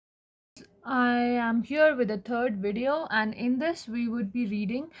I am here with the third video, and in this we would be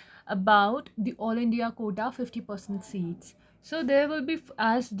reading about the All India quota 50% seats. So there will be,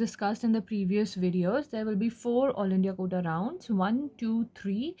 as discussed in the previous videos, there will be 4 All India quota rounds, 1, 2,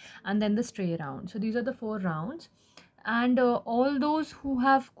 3, and then the stray round. So these are the 4 rounds, and all those who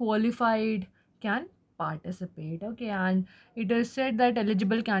have qualified can participate. Okay, and it is said that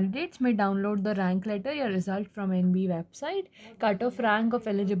eligible candidates may download the rank letter or result from NB website. Cut-off rank of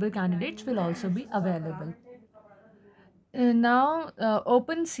eligible candidates will also be available. Now,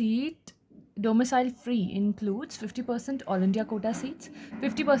 open seat domicile free includes 50% All India quota seats,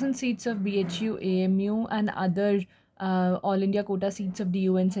 50% seats of BHU, AMU, and other All India quota seats of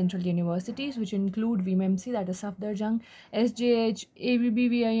DU and central universities, which include VMMC, that is Safdarjung, SJH, AVB,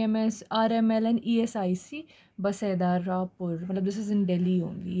 VIMS, RML, and ESIC, Baseda, Raipur. This is in Delhi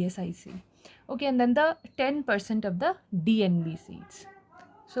only, ESIC. Okay, and then the 10% of the DNB seats.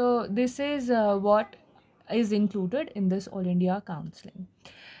 So this is what is included in this All India counseling.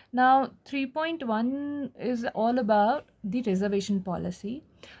 Now 3.1 is all about the reservation policy.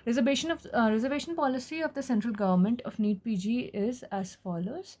 Reservation policy of the central government of NEET PG is as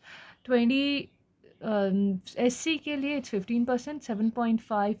follows. 20 SC के लिए it's 15%,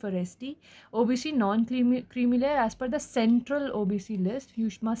 7.5 for ST. OBC non-creamy layer, as per the central OBC list, you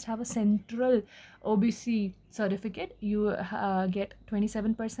must have a central OBC certificate. You get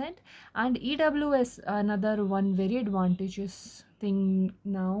 27%, and EWS, another one very advantageous thing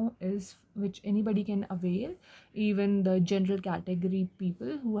now is which anybody can avail, even the general category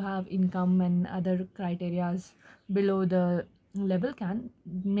people who have income and other criterias below the level can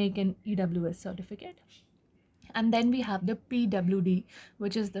make an EWS certificate. And then we have the PWD,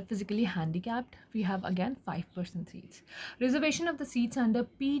 which is the physically handicapped. We have again 5% seats. Reservation of the seats under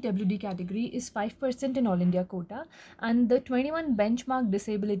PWD category is 5% in All India quota, and the 21 benchmark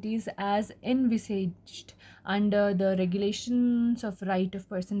disabilities as envisaged under the Regulations of Right of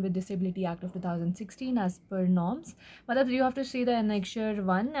Person with Disability Act of 2016 as per norms. But you have to see the annexure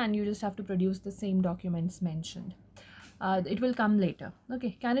 1 and you just have to produce the same documents mentioned. It will come later.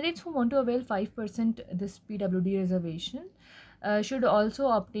 Okay, candidates who want to avail 5% this PWD reservation should also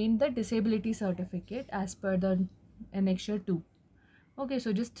obtain the disability certificate as per the annexure 2. Okay,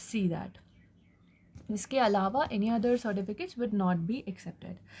 so just see that. इसके अलावा any other certificates would not be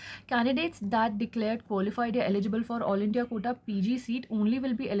accepted. Candidates that declared qualified or eligible for All India quota PG seat only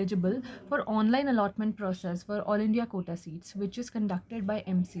will be eligible for online allotment process for All India quota seats, which is conducted by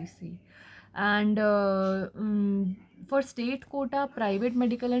MCC. And for state quota, private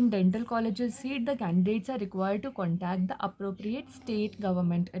medical and dental colleges seat, the candidates are required to contact the appropriate state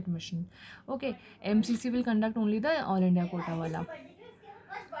government admission. Okay, MCC will conduct only the All India quota wala.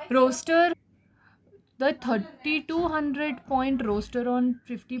 Roster, the 3200 point roster on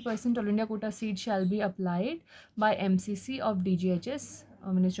 50% All India quota seat shall be applied by MCC of DGHS,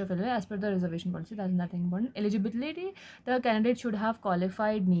 Ministry of Health, as per the reservation policy. That's nothing important. Eligibility, the candidate should have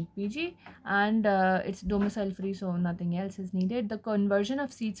qualified NEET PG and it's domicile free, so nothing else is needed. The conversion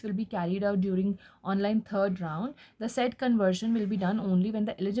of seats will be carried out during online third round. The said conversion will be done only when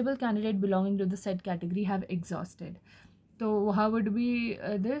the eligible candidate belonging to the said category have exhausted. So how would be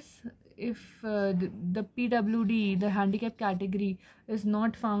this? If the PWD, the handicap category, is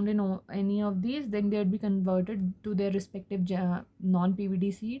not found in any of these, then they would be converted to their respective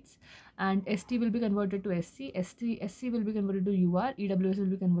non-PVD seats, and ST will be converted to SC will be converted to UR, EWS will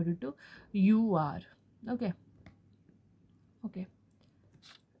be converted to UR. Okay.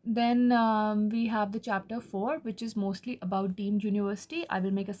 Then we have the chapter 4, which is mostly about deemed university. I will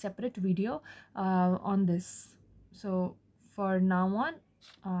make a separate video on this. So for now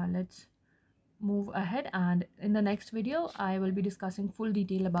on, let's move ahead, and in the next video I will be discussing full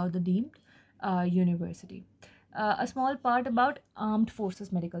detail about the deemed university. A small part about Armed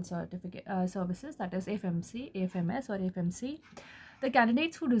Forces Medical Certificate Services, that is AFMC, AFMS or AFMC. The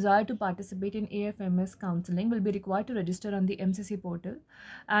candidates who desire to participate in AFMS counseling will be required to register on the MCC portal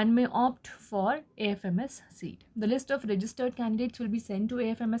and may opt for AFMS seat. The list of registered candidates will be sent to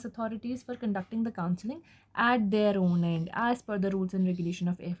AFMS authorities for conducting the counseling at their own end as per the rules and regulation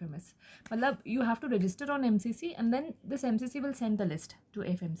of AFMS. Matlab, you have to register on MCC and then this MCC will send the list to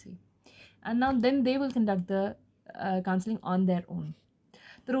AFMC. And now then they will conduct the counseling on their own.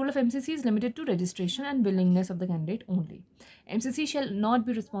 The role of MCC is limited to registration and willingness of the candidate only. MCC shall not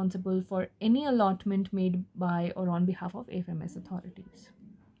be responsible for any allotment made by or on behalf of AFMS authorities.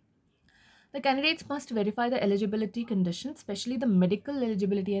 The candidates must verify the eligibility conditions, especially the medical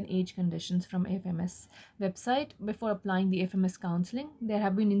eligibility and age conditions from FMS website before applying the FMS counseling. There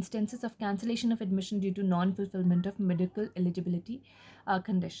have been instances of cancellation of admission due to non-fulfillment of medical eligibility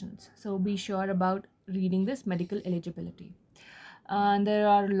conditions. So be sure about reading this medical eligibility. And there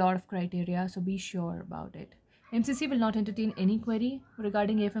are a lot of criteria, so be sure about it. MCC will not entertain any query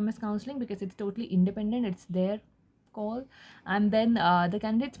regarding FMS counseling because it's totally independent. It's their call. And then the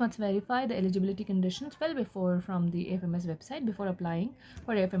candidates must verify the eligibility conditions well before from the FMS website before applying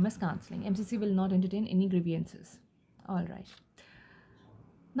for FMS counseling. MCC will not entertain any grievances. All right.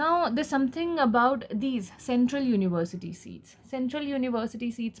 Now there's something about these central university seats. Central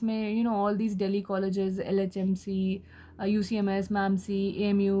university seats may, all these Delhi colleges, LHMC, UCMS, MAMC,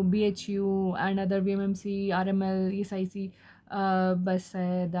 AMU, BHU, and other VMMC, RML, ESIC,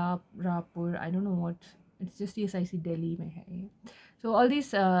 Baseda, Rapur, I don't know what, it's just ESIC Delhi mein hai. So all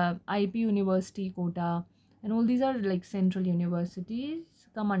these IP University, Kota, and all these are like central universities,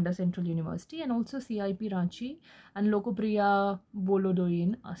 come under Central University, and also CIP Ranchi and Lokopriya Bolodoi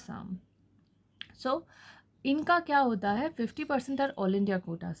in Assam. So इनका क्या होता है, 50% are all India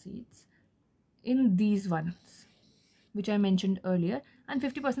quota seats in these ones which I mentioned earlier, and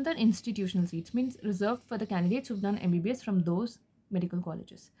 50% are institutional seats, means reserved for the candidates who've done MBBS from those medical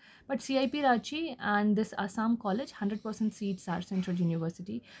colleges. But CIP Ranchi and this Assam college, 100% seats are Central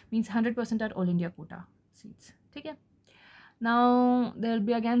University, means 100% are all India quota seats. Okay. Now there will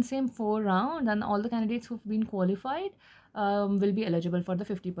be again same 4 rounds, and all the candidates who've been qualified will be eligible for the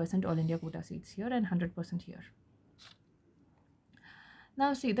 50% all India quota seats here and 100% here.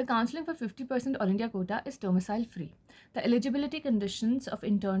 Now see, the counseling for 50% all India quota is domicile free. The eligibility conditions of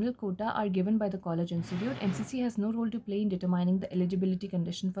internal quota are given by the college institute. MCC has no role to play in determining the eligibility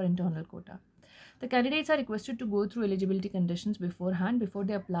condition for internal quota. The candidates are requested to go through eligibility conditions beforehand before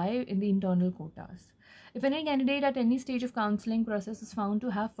they apply in the internal quotas. If any candidate at any stage of counseling process is found to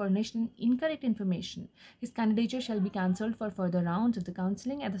have furnished incorrect information, his candidature shall be cancelled for further rounds of the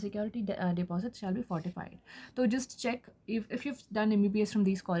counseling and the security deposit shall be fortified. So just check if you've done MBBS from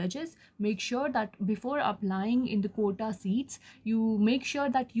these colleges, make sure that before applying in the quota seats, you make sure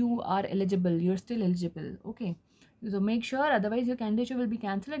that you are eligible, you're still eligible, okay? So make sure, otherwise your candidature will be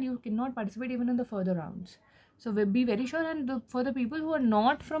cancelled and you cannot participate even in the further rounds. So be very sure, and for the people who are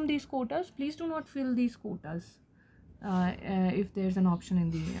not from these quotas, please do not fill these quotas. If there's an option in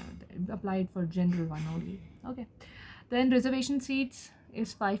the apply it for general one only. Okay. Then reservation seats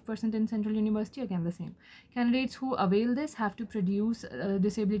is 5% in Central University, again the same. Candidates who avail this have to produce a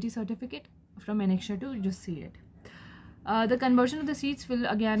disability certificate from annexure to just see it. The conversion of the seats will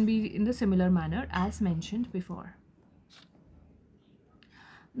again be in the similar manner as mentioned before.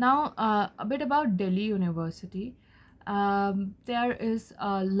 Now a bit about Delhi University. There is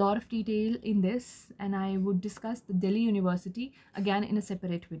a lot of detail in this, and I would discuss the Delhi University again in a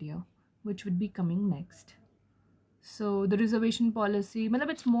separate video, which would be coming next. So the reservation policy,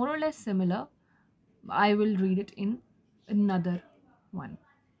 it's more or less similar. I will read it in another one.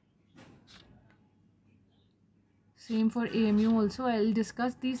 Same for AMU also. I'll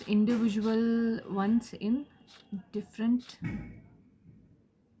discuss these individual ones in different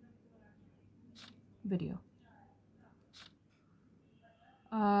video.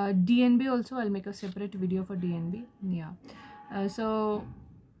 DNB also, I'll make a separate video for DNB. Yeah. So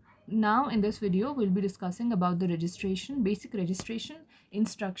now in this video we'll be discussing about the registration, basic registration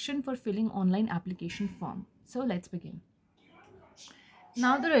instruction for filling online application form. So let's begin.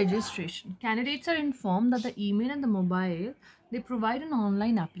 Now the registration. Candidates are informed that the email and the mobile they provide an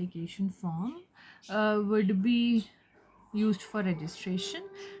online application form would be used for registration.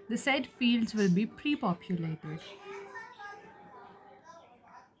 The said fields will be pre-populated.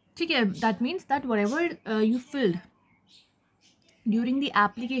 Okay, that means that whatever you filled during the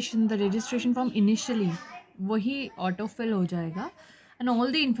application, the registration form initially, wahi autofill ho jayega, and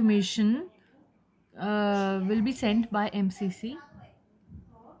all the information will be sent by MCC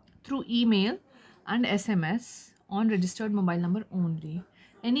through email and SMS on registered mobile number only.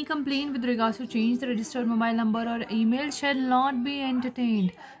 Any complaint with regards to change the registered mobile number or email shall not be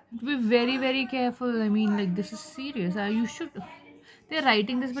entertained. Be very, very careful. I mean, like, this is serious. You should. They're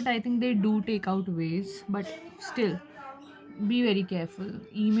writing this, but I think they do take out ways. But still, be very careful.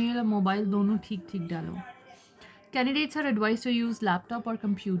 Email or mobile, dono theek dalo. Candidates are advised to use laptop or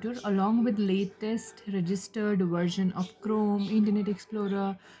computer along with latest registered version of Chrome, Internet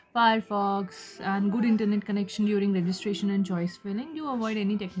Explorer, Firefox, and good internet connection during registration and choice filling to avoid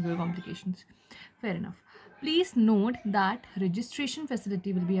any technical complications. Fair enough. Please note that registration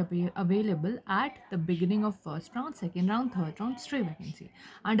facility will be available at the beginning of first round, second round, third round, stray vacancy.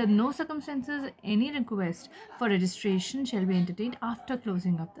 Under no circumstances, any request for registration shall be entertained after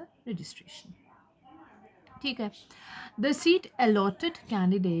closing of the registration. ठीक है. The seat allotted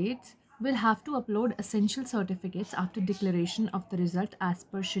candidates will have to upload essential certificates after declaration of the result as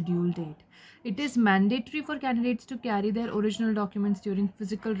per schedule date. It is mandatory for candidates to carry their original documents during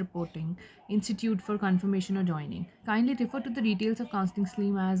physical reporting, institute for confirmation or joining. Kindly refer to the details of counseling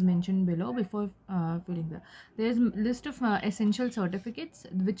scheme as mentioned below before filling the. There's a list of essential certificates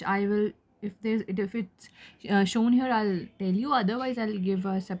which I will, if it's shown here, I'll tell you. Otherwise, I'll give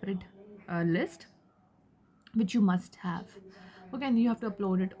a separate list which you must have. Okay, and you have to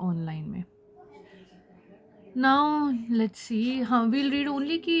upload it online में. Now let's see. We'll read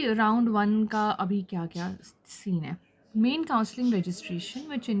only कि round 1 का अभी क्या क्या scene है. Main counseling registration,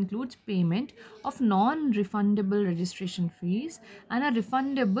 which includes payment of non-refundable registration fees and a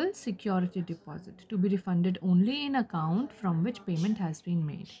refundable security deposit to be refunded only in account from which payment has been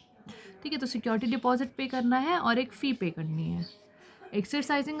made. ठीक है, तो security deposit पे करना है और एक fee पे करनी है.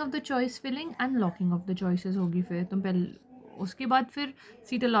 Exercising of the choice filling and locking of the choices होगी. फिर तुम पहले उसके बाद फिर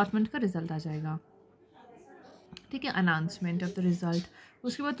सीट अलॉटमेंट का रिजल्ट आ जाएगा. ठीक है, अनाउंसमेंट ऑफ द रिजल्ट.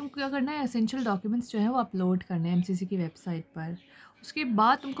 उसके बाद तुमको क्या करना है, एसेंशियल डॉक्यूमेंट्स जो है वो अपलोड करने हैं एमसीसी की वेबसाइट पर. उसके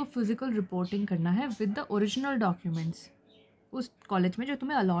बाद तुमको फिजिकल रिपोर्टिंग करना है विद द ओरिजिनल डॉक्यूमेंट्स उस कॉलेज में जो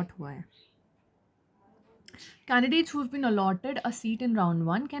तुम्हें अलॉट हुआ है. Candidates who have been allotted a seat in round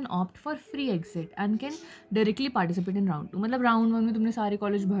 1 can opt for free exit and can directly participate in round 2. मतलब round 1 में तुमने सारे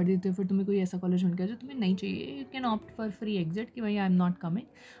कॉलेज भर दिए थे, फिर तुम्हें कोई ऐसा कॉलेज मिल गया जो तुम्हें नहीं चाहिए, you can opt for free exit कि भाई I am not coming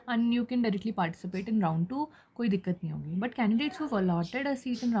and you can directly participate in round 2. कोई दिक्कत नहीं होगी. But candidates who have allotted a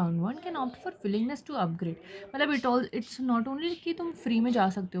seat in round 1 can opt for willingness to upgrade. मतलब it's not only कि तुम free में जा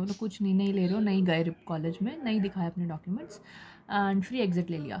सकते हो, मतलब कुछ नहीं ले रहे हो, नहीं गए कॉलेज में, नहीं दिखाए अपने डॉक्यूमेंट्स एंड फ्री एग्जिट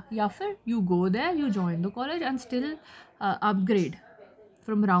ले लिया, या फिर you go there, you join the college and still upgrade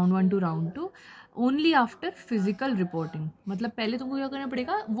from round 1 two round 2 only after physical reporting. मतलब पहले तुमको क्या करना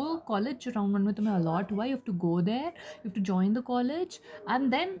पड़ेगा, वो कॉलेज जो राउंड 1 में तुम्हें अलॉट हुआ, you have to go there, you have to join the college and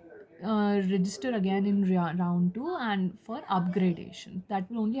then register again in round 2 and for upgradation.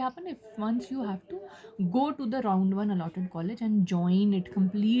 That will only happen if once you have to go to the round 1 allotted college and join it,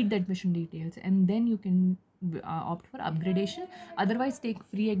 complete the admission details, and then you can opt for upgradation. Otherwise, take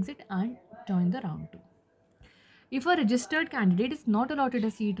free exit and join the round 2. If a registered candidate is not allotted a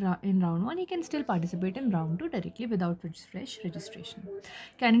seat in round 1, he can still participate in round 2 directly without fresh registration.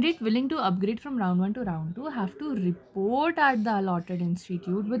 Candidates willing to upgrade from round 1 to round 2 have to report at the allotted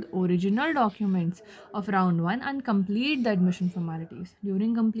institute with original documents of round 1 and complete the admission formalities.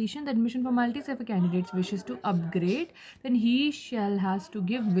 During completion the admission formalities, if a candidate wishes to upgrade, then he shall has to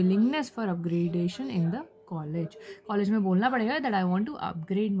give willingness for upgradation in the college में बोलना पड़ेगा that I want to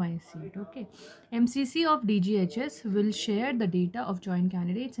upgrade my seat. Okay. MCC of DGHS will share the data of joint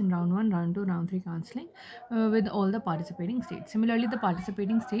candidates in round 1, round 2, round 3 counselling with all the participating states. Similarly, the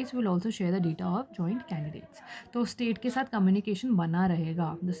participating states will also share the data of joint candidates. तो state के साथ communication बना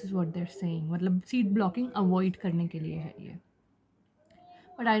रहेगा. This is what they're saying. मतलब seat blocking avoid करने के लिए है ये.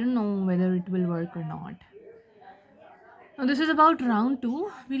 But I don't know whether it will work or not. Now this is about round 2.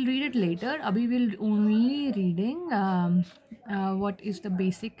 We'll read it later. Abhi we'll only reading what is the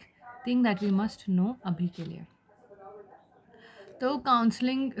basic thing that we must know abhi ke liye. तो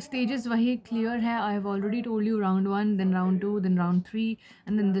counseling stages वही clear है. I have already told you round 1, then round 2, then round 3,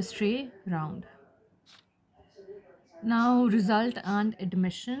 and then the stray round. Now result and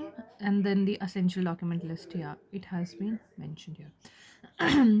admission, and then the essential document list. Yeah, it has been mentioned here.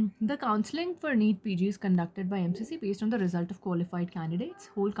 The counselling for NEET PG is conducted by MCC based on the result of qualified candidates.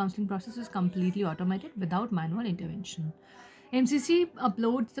 Whole counselling process is completely automated without manual intervention. MCC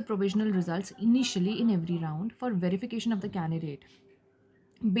uploads the provisional results initially in every round for verification of the candidate.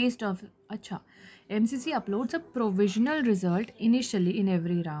 Based off MCC uploads a provisional result initially in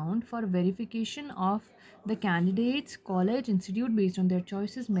every round for verification of the candidate's college institute based on their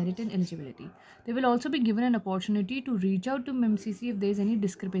choices, merit and eligibility. They will also be given an opportunity to reach out to MCC if there is any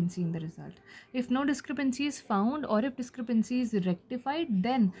discrepancy in the result. If no discrepancy is found or if discrepancy is rectified,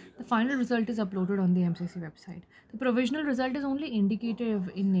 then the final result is uploaded on the MCC website. The provisional result is only indicative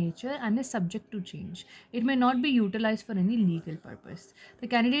in nature and is subject to change. It may not be utilized for any legal purpose. The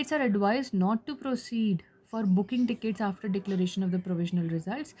candidates are advised not to proceed for booking tickets after declaration of the provisional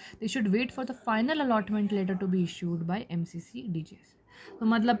results. They should wait for the final allotment letter to be issued by MCC DGS. तो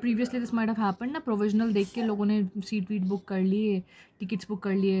मतलब previously this might have happened ना, provisional देख के लोगों ने seat wheat book कर लिए, tickets book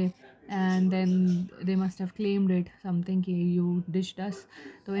कर लिए, and then they must have claimed it something कि यू डिश्ड अस.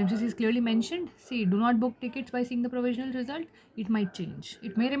 तो MCC is clearly mentioned. See, do not book tickets by seeing the provisional result. It might change.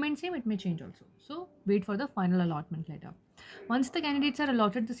 It may remain same. It may change also. So wait for the final allotment letter. Once the candidates are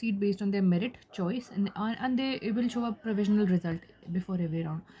allotted the seat based on their merit, choice, and they will show a provisional result before every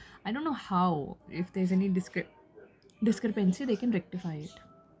round. I don't know how, if there's any discrepancy, they can rectify it.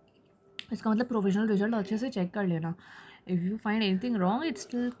 इसका मतलब provisional result अच्छे से check कर लेना. If you find anything wrong,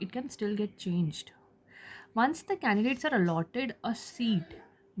 it can still get changed. Once the candidates are allotted a seat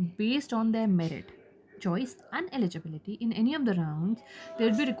based on their merit, choice, and eligibility in any of the rounds, they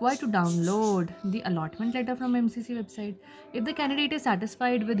will be required to download the allotment letter from MCC website. If the candidate is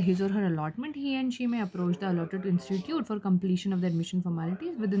satisfied with his or her allotment, he and she may approach the allotted institute for completion of the admission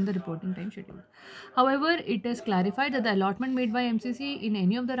formalities within the reporting time schedule. However, it is clarified that the allotment made by MCC in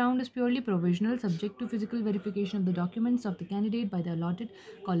any of the round is purely provisional, subject to physical verification of the documents of the candidate by the allotted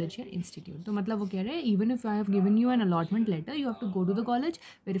college or institute. तो मतलब वो कह रहे हैं, even if I have given you an allotment letter, you have to go to the college,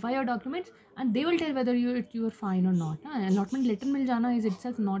 verify your documents, and they will tell whether you are fine or not. Allotment letter मिल जाना is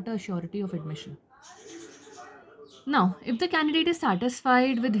itself not a surety of admission. Now, if the candidate is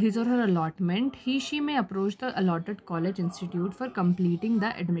satisfied with his or her allotment, she may approach the allotted college institute for completing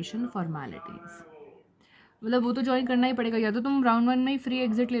the admission formalities. मतलब वो तो join करना ही पड़ेगा, या तो तुम round 1 में ही free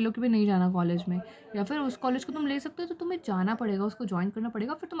exit ले लो कि भाई नहीं जाना कॉलेज में, या फिर उस कॉलेज को तुम ले सकते हो तो तुम्हें जाना पड़ेगा, उसको ज्वाइन करना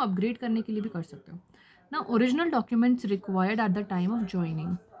पड़ेगा, फिर तुम अपग्रेड करने के लिए भी कर सकते हो ना. Original documents required at the time of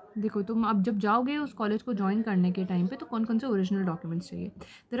joining. देखो तुम अब जब जाओगे उस कॉलेज को ज्वाइन करने के टाइम पे तो कौन कौन से ओरिजिनल डॉक्यूमेंट्स चाहिए.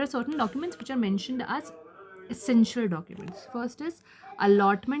 There are certain documents which are mentioned as essential documents. First is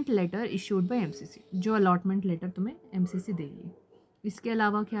allotment letter issued by MCC, जो allotment letter तुम्हें MCC देगी. इसके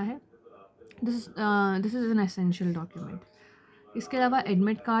अलावा क्या है, this is an essential document. इसके अलावा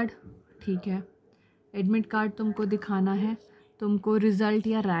एडमिट कार्ड, ठीक है, एडमिट कार्ड तुमको दिखाना है, तुमको रिज़ल्ट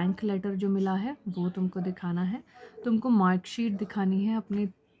या रैंक लेटर जो मिला है वो तुमको दिखाना है, तुमको मार्कशीट दिखानी है अपने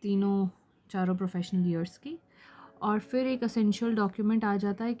चारों प्रोफेशनल ईयर्स की, और फिर एक एसेंशियल डॉक्यूमेंट आ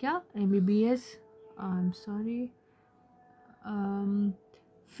जाता है क्या, MBBS,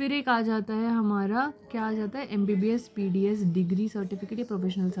 फिर एक आ जाता है हमारा, क्या आ जाता है, MBBS PDS डिग्री सर्टिफिकेट या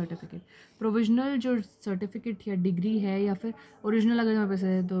प्रोविजनल सर्टिफिकेट. प्रोविजनल जो सर्टिफिकेट या डिग्री है, या फिर ओरिजिनल अगर हमारे पास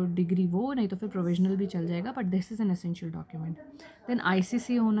है तो डिग्री वो, नहीं तो फिर प्रोविजनल भी चल जाएगा, but this is an essential document. Then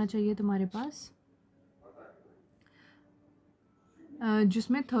ICC होना चाहिए तुम्हारे पास,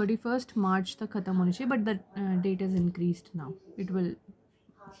 जिसमें 31 मार्च तक ख़त्म होनी चाहिए, but the that is increased now, it will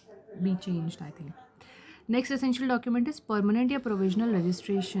be changed I think. Next essential document is permanent या provisional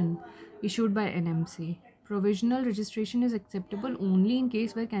registration issued by NMC. Provisional registration is acceptable only in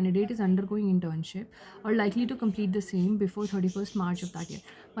case where candidate is undergoing internship or likely to complete the same before 31st March of that year.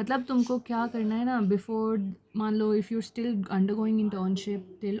 मतलब तुमको क्या करना है ना, before, मान लो if you're still undergoing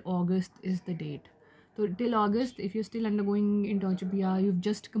internship till August is the date. So till August, if you're still undergoing internship, you've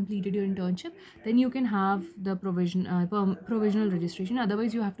just completed your internship, then you can have the provisional registration.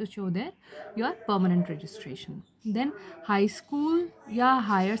 Otherwise, you have to show there your permanent registration. Then high school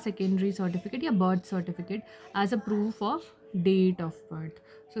higher secondary certificate birth certificate as a proof of date of birth.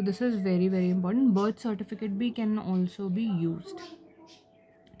 So this is very very important. Birth certificate can also be used.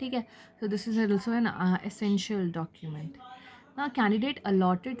 Okay, so this is also an essential document. Now, candidate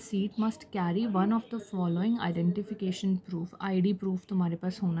allotted seat must carry one of the following identification proof. ID proof तुम्हारे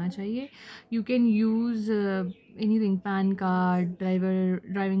पास होना चाहिए. You can use anything, PAN card,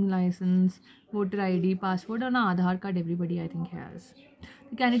 driving license, voter ID, passport, and Aadhaar card. Everybody I think has.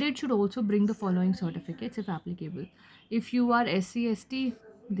 The candidate should also bring the following certificates if applicable. If you are SC/ST,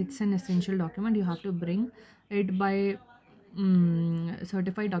 it's an essential document. You have to bring it by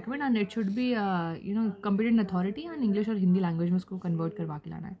certified document, and it should be competent authority and English और Hindi language में उसको convert करवा के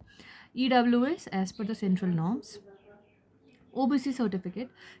लाना है. EWS as per the central norms. OBC certificate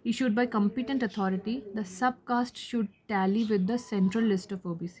issued by competent authority. The subcaste should tally with the central list of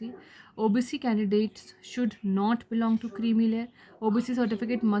OBC. OBC candidates should not belong to creamy layer. OBC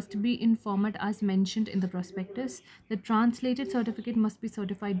certificate must be in format as mentioned in the prospectus. The translated certificate must be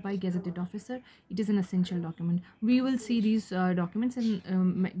certified by gazetted officer. It is an essential document. We will see these documents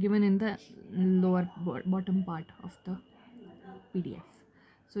given in the lower bottom part of the PDF.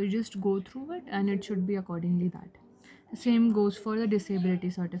 So you just go through it and it should be accordingly that. Same goes for the disability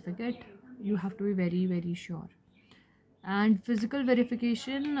certificate. You have to be very very sure. And physical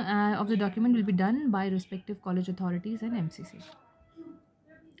verification of the document will be done by respective college authorities and MCC.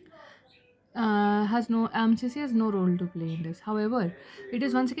 has no MCC has no role to play in this. However, it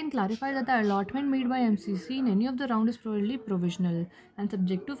is once again clarified that the allotment made by MCC in any of the round is purely provisional and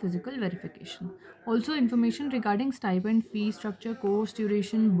subject to physical verification. Also, information regarding stipend, fee structure, course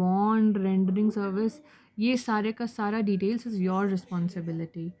duration, bond, rendering service, ये सारे का सारा details is your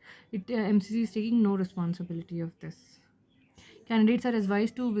responsibility. MCC is taking no responsibility of this. Candidates are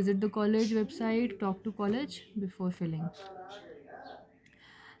advised to visit the college website, talk to college before filling.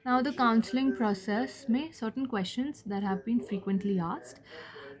 Now, the counseling process may certain questions that have been frequently asked.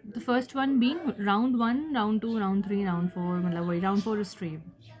 The first one being round 1, round 2, round 3, round 4, round 4 is stream.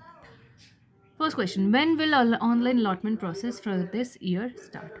 First question, when will online allotment process for this year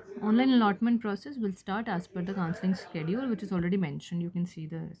start? Online allotment process will start as per the counseling schedule, which is already mentioned. You can see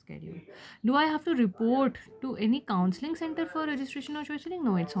the schedule. Do I have to report to any counseling center for registration or choosing?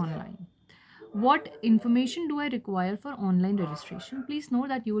 No, it's online. What information do I require for online registration? Please note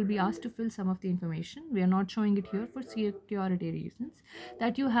that you will be asked to fill some of the information. We are not showing it here for security reasons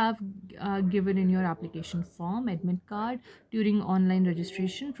that you have given in your application form, admit card during online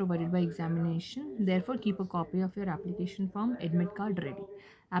registration provided by examination. Therefore, keep a copy of your application form, admit card ready.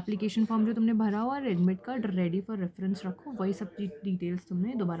 Application form जो तुमने भरा हुआ और admit card ready for reference रखो, वही सब details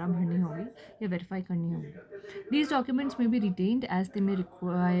तुमने दोबारा भरनी होगी या वेरीफाई करनी होगी. These documents may be retained as they may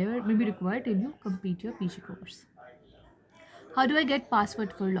be required till you complete your PG course. How do I get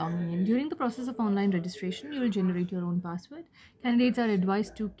password for logging in? During the process of online registration, you will generate your own password. Candidates are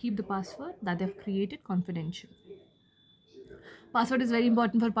advised to keep the password that they have created confidential. Password is very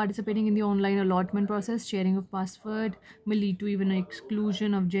important for participating in the online allotment process. Sharing of password may lead to even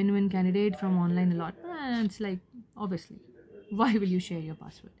exclusion of genuine candidate from online allotment. And it's like, obviously, why will you share your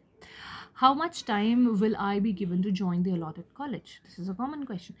password? How much time will I be given to join the allotted college? This is a common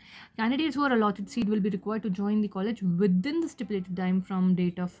question. Candidates who are allotted seat will be required to join the college within the stipulated time from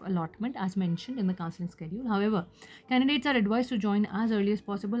date of allotment as mentioned in the counseling schedule. However, candidates are advised to join as early as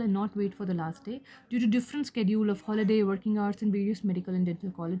possible and not wait for the last day due to different schedule of holiday, working hours in various medical and dental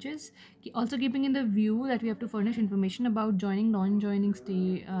colleges. Also keeping in the view that we have to furnish information about joining, non-joining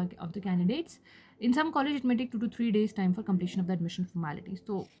stay of the candidates. In some college, it may take 2 to 3 days time for completion of the admission formalities.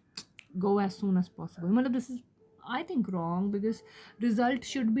 So, go as soon as possible. मतलब this is I think wrong because result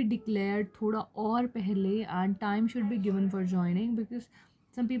should be declared थोड़ा और पहले and time should be given for joining because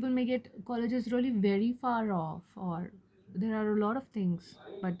some people may get colleges really very far off or there are a lot of things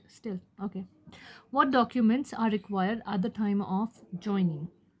but still okay. What documents are required at the time of joining?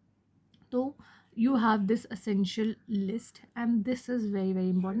 So you have this essential list and this is very very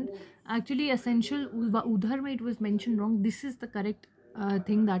important. Actually essential udhar mein it was mentioned wrong. This is the correct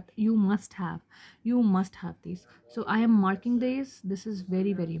thing that you must have these. So I am marking these. This is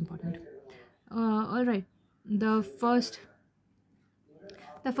very very important. All right, the first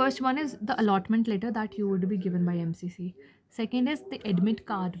one is the allotment letter that you would be given by MCC. Second is the admit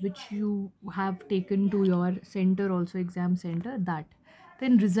card which you have taken to your center, also exam center, that.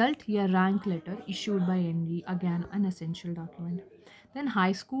 Then result, your rank letter issued by ND, again an essential document. Then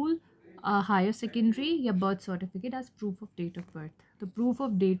high school, higher secondary, your birth certificate as proof of date of birth. The proof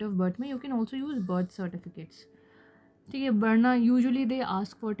of date of birth, you can also use birth certificates. ठीक है, वरना usually they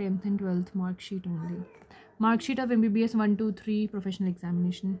ask for 10th and 12th mark sheet only. Mark sheet of MBBS 1, 2, 3 professional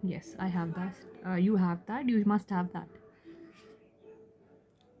examination. Yes, I have that. You have that. You must have that.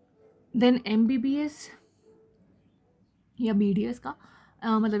 Then MBBS या BDS का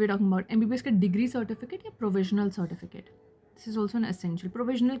मतलब we're talking about MBBS का degree certificate या provisional certificate. This is also an essential.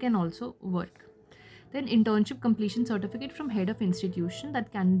 Provisional can also work. Then internship completion certificate from head of institution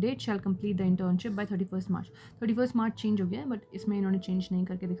that candidate shall complete the internship by 31st March. 31st March change हो गया है but इसमें इन्होंने change नहीं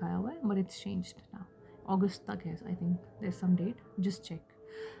करके दिखाया हुआ है, but it's changed now. August तक है, I think there's some date, just check.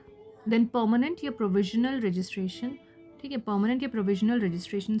 Then permanent या provisional registration, ठीक है, permanent या provisional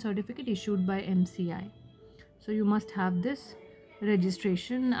registration certificate issued by MCI. So you must have this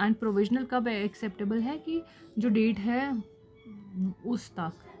registration and provisional कब acceptable है कि जो date है उस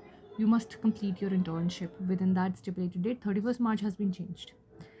तक you must complete your internship within that stipulated date. 31st March has been changed.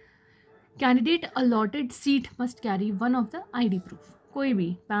 Candidate allotted seat must carry one of the ID proof. कोई भी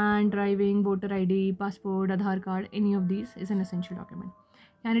PAN, driving, voter ID, passport, Aadhaar card, any of these is an essential document.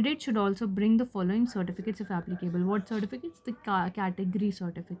 Candidate should also bring the following certificates if applicable. What certificates? The category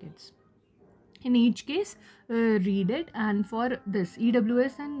certificates. In each case, read it. And for this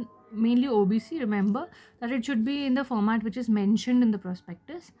EWS and mainly OBC, remember that it should be in the format which is mentioned in the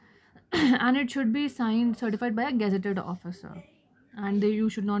prospectus and it should be signed, certified by a gazetted officer. And you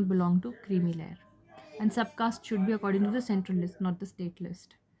should not belong to creamy layer. And subcast should be according to the central list, not the state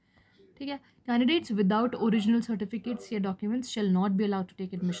list. ठीक है. Candidates without original certificates या documents shall not be allowed to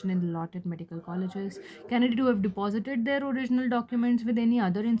take admission in allotted medical colleges. Candidates who have deposited their original documents with any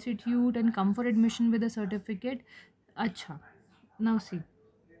other institute and come for admission with a certificate. Acha. Now see.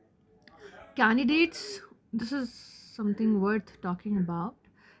 Candidates, this is something worth talking about.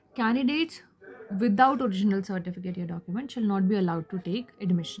 Candidates without original certificate or document shall not be allowed to take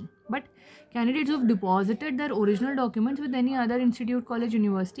admission. But candidates who have deposited their original documents with any other institute, college,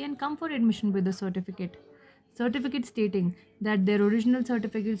 university and come for admission with a certificate stating that their original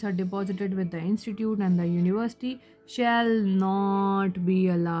certificates are deposited with the institute and the university shall not be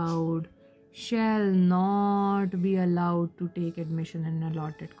allowed to take admission in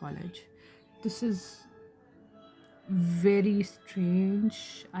allotted college. This is very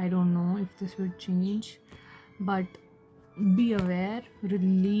strange. I don't know if this will change, but be aware.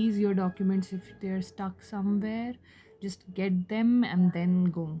 Release your documents if they're stuck somewhere. Just get them and then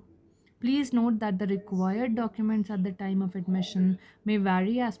go. Please note that the required documents at the time of admission may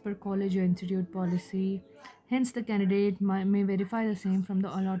vary as per college or institute policy. Hence, the candidate may verify the same from the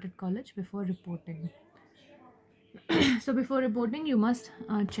allotted college before reporting. So before reporting, you must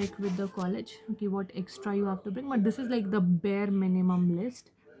check with the college, okay, what extra you have to bring. But this is like the bare minimum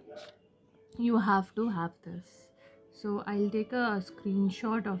list. You have to have this. So I'll take a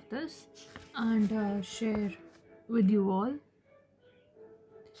screenshot of this and share with you all.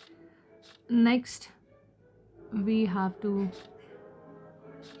 Next we have to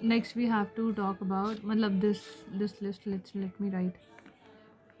talk about this list. Let me write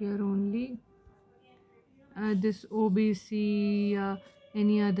here only. This OBC,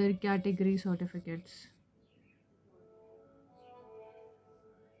 any other category certificates,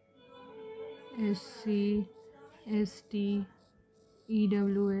 SC, ST,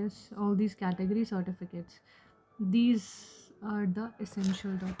 EWS, all these category certificates. These are the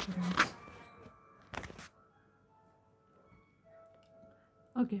essential documents.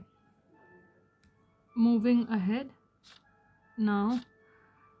 Okay, moving ahead. Now,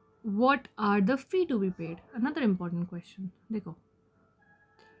 what are the fee to be paid? Another important question. Dekho.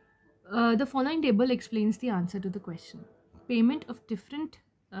 The following table explains the answer to the question. Payment of different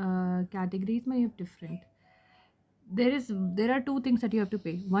categories may have different. There are two things that you have to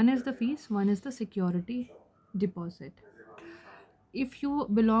pay. One is the fees, one is the security deposit. If you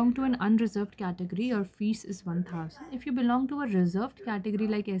belong to an unreserved category, your fees is 1,000. If you belong to a reserved category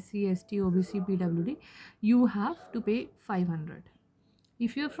like SC, ST, OBC, PWD, you have to pay 500.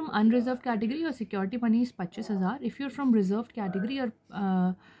 If you're from unreserved category, your security money is 25,000. If you're from reserved category, your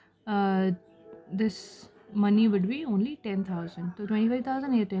this money would be only 10,000. So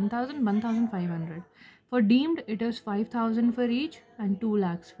 25,000 here, 10,000, 1,500. For deemed, it is 5,000 for each and 2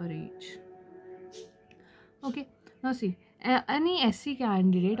 lakhs for each. Okay, now see, any SC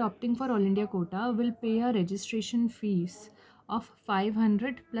candidate opting for All India quota will pay a registration fees of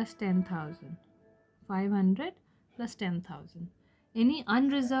 500 plus 10,000. 500 plus 10,000. Any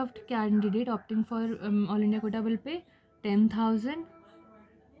unreserved candidate opting for All India quota will pay 10,000.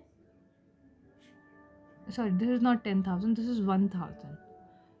 Sorry, this is not 10,000, this is 1,000.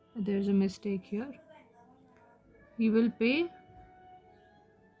 There's a mistake here. He will pay,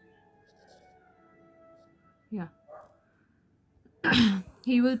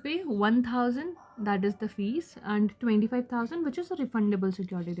 he will pay 1,000, that is the fees, and 25,000, which is a refundable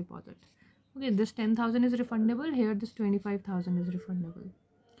security deposit. Okay, this 10,000 is refundable. Here, this 25,000 is refundable.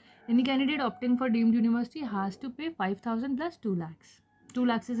 Any candidate opting for deemed university has to pay 5,000 plus 2 lakhs. 2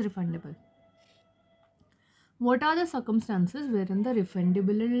 lakhs is refundable. What are the circumstances wherein the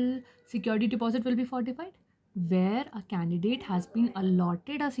refundable security deposit will be fortified? Where a candidate has been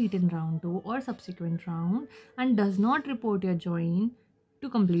allotted a seat in round 2 or subsequent round and does not report or join to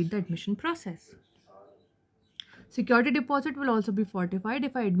complete the admission process. Security deposit will also be fortified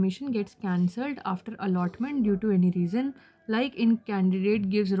if admission gets cancelled after allotment due to any reason, like in candidate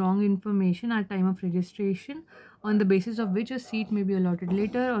gives wrong information at time of registration, on the basis of which a seat may be allotted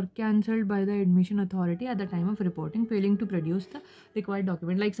later, or cancelled by the admission authority at the time of reporting, failing to produce the required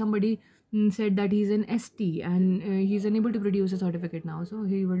document. Like somebody said that he's an ST and he's unable to produce a certificate now, so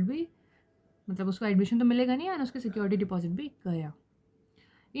he will be, मतलब उसको admission तो मिलेगा नहीं and उसके security deposit भी गया.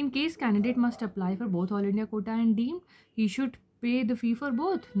 In case candidate must apply for both All India quota and deemed, he should pay the fee for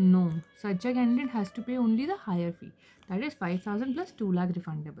both? No. Such a candidate has to pay only the higher fee. That is 5,000 plus 2 lakh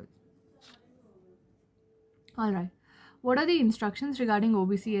refundable. Alright. What are the instructions regarding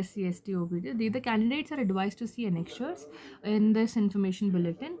OBC, SC, ST, OBD? The candidates are advised to see annexures in this information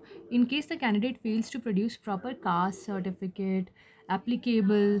bulletin. In case the candidate fails to produce proper caste certificate,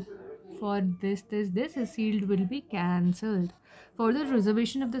 applicable for this is sealed will be cancelled. Further,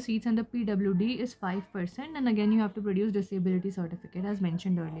 reservation of the seats under PWD is 5%, and again you have to produce disability certificate as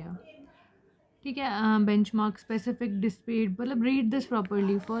mentioned earlier. ठीक है. Benchmark specific displayed, मतलब read this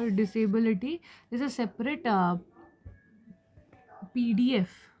properly. For disability there's a separate PDF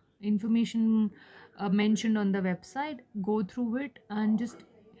information mentioned on the website. Go through it and just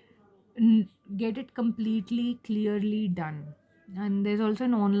get it completely clearly done. And there's also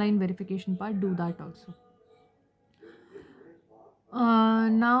an online verification part. Do that also.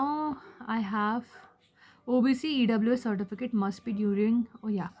 Now I have OBC EWS certificate must be during. Oh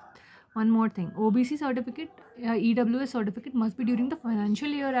yeah, one more thing. OBC certificate, EWS certificate must be during the financial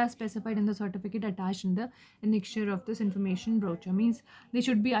year as specified in the certificate attached in the annexure of this information brochure. Means they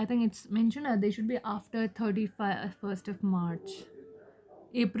should be. I think it's mentioned. They should be after 31st of March,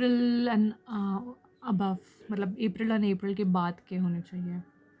 April and above. मतलब April and April के बाद के होने चाहिए.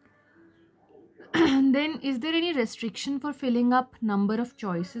 Then, is there any restriction for filling up number of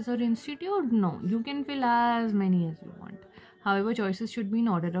choices or institute? No, you can fill as many as you want. However, choices should be in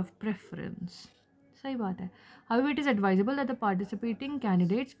order of preference. सही बात है. However, it is advisable that the participating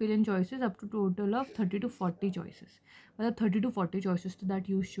candidates fill in choices up to total of 30 to 40 choices. मतलब 30 to 40 choices to that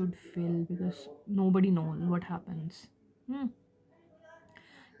you should fill, because nobody knows what happens.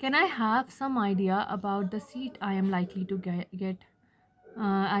 Can I have some idea about the seat I am likely to get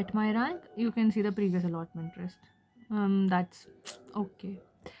at my rank? You can see the previous allotment list. That's okay.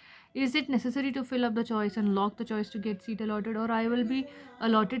 Is it necessary to fill up the choice and lock the choice to get seat allotted, or I will be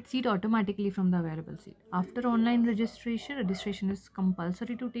allotted seat automatically from the available seat? After online registration is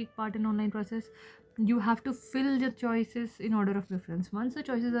compulsory to take part in online process. You have to fill the choices in order of preference. Once the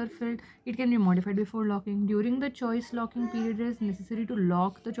choices are filled, it can be modified before locking. During the choice locking period, it is necessary to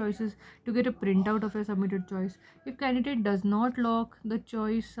lock the choices to get a printout of your submitted choice. If candidate does not lock the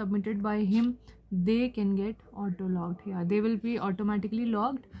choice submitted by him, they can get auto locked. Yeah, they will be automatically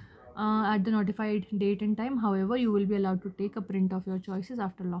locked at the notified date and time. However, you will be allowed to take a print of your choices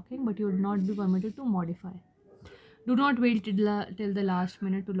after locking, but you will not be permitted to modify. Do not wait till the last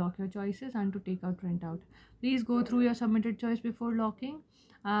minute to lock your choices and to take out printout. Please go through your submitted choice before locking,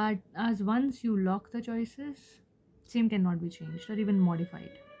 as once you lock the choices, same cannot be changed or even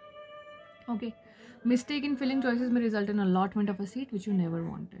modified. Okay. Mistake in filling choices may result in allotment of a seat which you never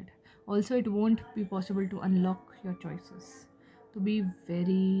wanted. Also, it won't be possible to unlock your choices. So be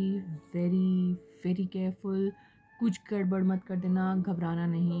very, very, very careful. कुछ गड़बड़ मत कर देना, घबराना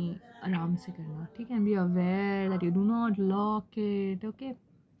नहीं, आराम से करना, ठीक है? And be aware that you do not lock it, okay?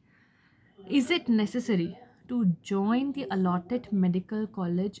 Is it necessary to join the allotted medical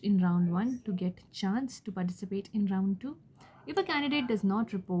college in round 1 to get chance to participate in round 2? If a candidate does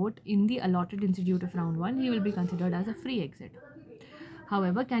not report in the allotted institute of round 1, he will be considered as a free exit.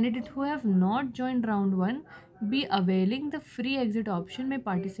 However, candidates who have not joined round 1 be availing the free exit option may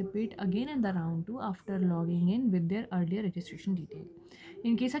participate again in the round 2 after logging in with their earlier registration detail.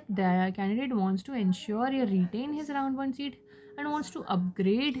 In case a candidate wants to ensure he retain his round 1 seat and wants to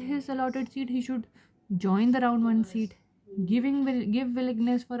upgrade his allotted seat, he should join the round 1 seat, give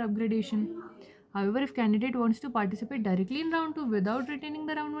willingness for upgradation. However, if candidate wants to participate directly in round 2 without retaining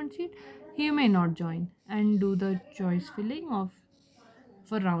the round 1 seat, he may not join and do the choice filling of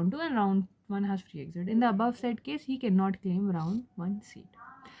for round 2, and round 1 has free exit. In the above said case, he cannot claim round 1 seat.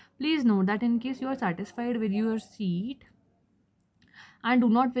 Please note that in case you are satisfied with your seat and do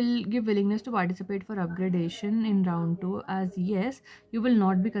not give willingness to participate for upgradation in round 2, as yes, you will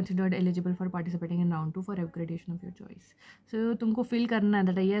not be considered eligible for participating in round 2 for upgradation of your choice. So तुमको fill करना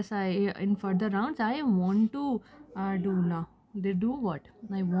है that yes, I in further rounds I want to do now. They do what?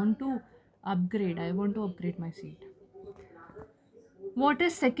 I want to upgrade. I want to upgrade my seat. What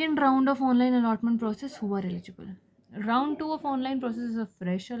is second round of online allotment process? Who are eligible? Round 2 of online process is a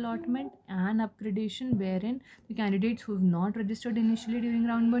fresh allotment and upgradation, wherein the candidates who have not registered initially during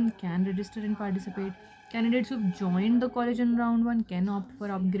round 1 can register and participate. Candidates who have joined the college in round 1 can opt for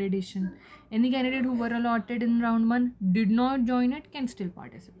upgradation. Any candidate who were allotted in round 1 did not join it can still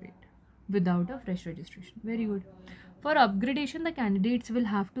participate without a fresh registration. Very good. For upgradation, the candidates will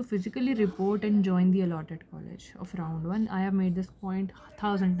have to physically report and join the allotted college of round 1. I have made this point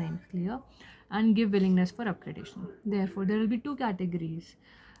 1000 times clear. And give willingness for upgradation. Therefore, there will be 2 categories.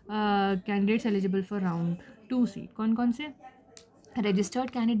 Candidates eligible for round 2 seat. कौन से?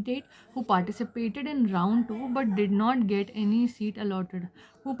 Registered candidate who participated in round 2 but did not get any seat allotted.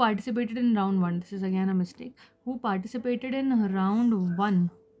 Who participated in round 1. This is again a mistake. Who participated in round 1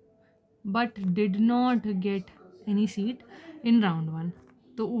 but did not get any seat in round 1.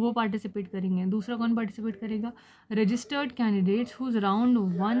 तो वो participate करेंगे। दूसरा कौन participate करेगा? Registered candidates whose round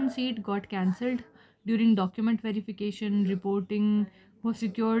 1 seat got cancelled during document verification reporting who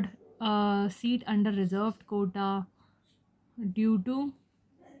secured a seat under reserved quota due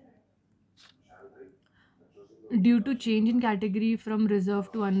to change in category from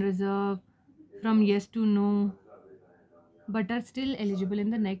reserved to unreserved, from yes to no, but are still eligible in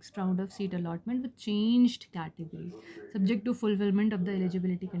the next round of seat allotment with changed category, subject to fulfillment of the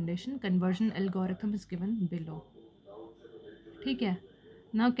eligibility condition. Conversion algorithm is given below. ठीक है.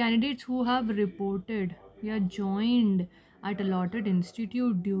 Now candidates who have reported या joined at allotted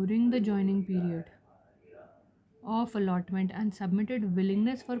institute during the joining period of allotment and submitted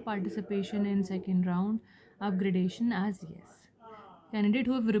willingness for participation in second round upgradation as yes. Candidate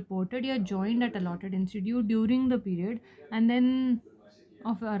who have reported या joined at allotted institute during the period and then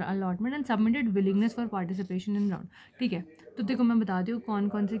of our allotment and submitted willingness for participation in round. ठीक है, तो देखो मैं बताती हूँ कौन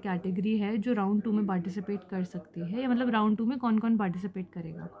कौन सी कैटेगरी है जो राउंड 2 में पार्टिसिपेट कर सकती है, या मतलब राउंड 2 में कौन कौन पार्टिसिपेट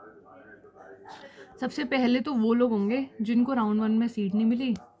करेगा. सबसे पहले तो वो लोग होंगे जिनको राउंड 1 में सीट नहीं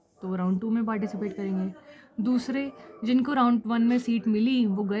मिली तो वो राउंड 2 में पार्टिसिपेट करेंगे. दूसरे, जिनको राउंड 1 में सीट मिली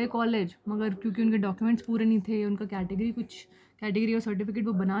वो गए कॉलेज, मगर क्योंकि उनके डॉक्यूमेंट्स पूरे नहीं थे, उनका कैटेगरी और सर्टिफिकेट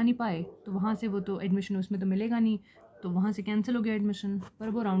वो बना नहीं पाए, तो वहाँ से वो तो एडमिशन उसमें तो मिलेगा नहीं, तो वहाँ से कैंसिल हो गया एडमिशन. पर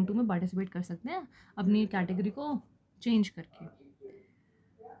वो राउंड 2 में पार्टिसिपेट कर सकते हैं अपनी कैटेगरी को चेंज करके.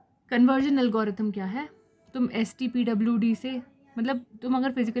 कन्वर्जन एल्गोरिथम क्या है? तुम STPWD से, मतलब तुम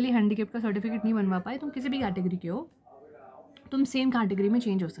अगर फिजिकली हैंडीकेप का सर्टिफिकेट नहीं बनवा पाए, तुम किसी भी कैटेगरी के हो, तुम सेम कैटेगरी में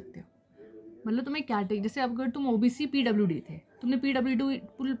चेंज हो सकते हो. मतलब तुम्हें कैटेगरी, जैसे अगर तुम OBC PWD थे, तुमने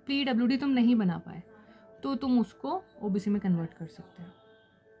PWD तुम नहीं बना पाए, तो तुम उसको OBC में कन्वर्ट कर सकते हो,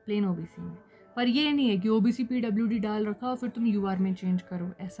 प्लेन OBC में. पर ये नहीं है कि OBC PWD डाल रखा और फिर तुम UR में चेंज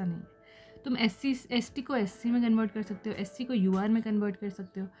करो, ऐसा नहीं है. तुम ST को SC में कन्वर्ट कर सकते हो, SC को UR में कन्वर्ट कर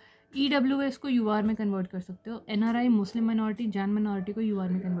सकते हो, EWS को UR में कन्वर्ट कर सकते हो, NRI मुस्लिम माइनॉरिटी जैन माइनॉरिटी को UR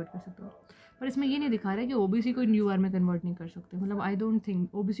में कन्वर्ट कर सकते हो. पर इसमें ये नहीं दिखा रहा है कि OBC को UR में कन्वर्ट नहीं कर सकते. मतलब आई डोंट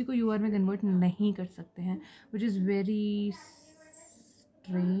थिंक OBC को UR में कन्वर्ट नहीं कर सकते हैं, which is very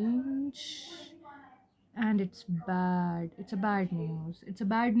strange and it's bad. It's a bad news. It's a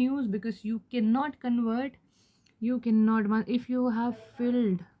bad news because you cannot convert. You cannot, if you have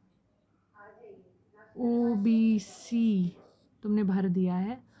filled OBC, तुमने भर दिया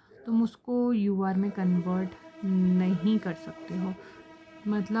है, तुम उसको UR में कन्वर्ट नहीं कर सकते हो.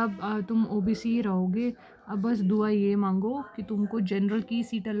 मतलब तुम OBC ही रहोगे. अब बस दुआ ये मांगो कि तुमको जनरल की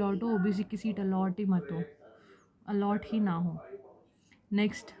सीट अलॉट हो, OBC की सीट अलॉट ही मत हो, अलॉट ही ना हो.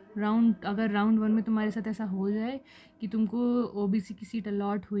 नेक्स्ट राउंड, अगर राउंड 1 में तुम्हारे साथ ऐसा हो जाए कि तुमको OBC की सीट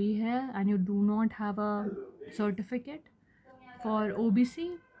अलॉट हुई है and you do not have a certificate for OBC,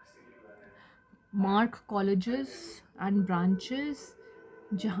 mark colleges and branches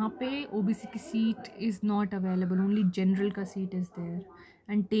जहाँ पे OBC की seat is not available, only general का seat is there,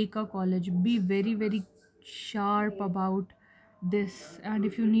 and take a college. Be very very sharp about this, and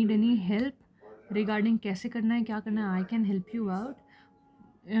if you need any help regarding कैसे करना है, क्या करना है, I can help you out.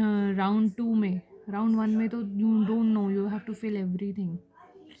 Round 2 में, round 1 में तो you don't know, you have to fill everything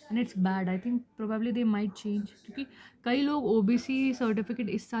and it's bad. I think probably they might change, क्योंकि कई लोग OBC सर्टिफिकेट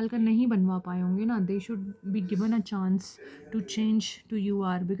इस साल का नहीं बनवा पाए होंगे ना. They should be given a chance to change to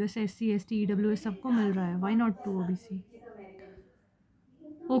UR because SC ST EWS सबको मिल रहा है. Why not to OBC?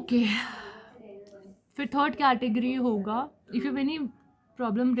 Okay, फिर थर्ड कैटेगरी होगा. If you any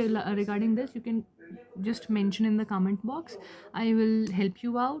problem regarding this, you can just mention in the comment box. I will help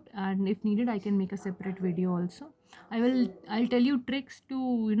you out, and if needed I can make a separate video also. I'll tell you tricks to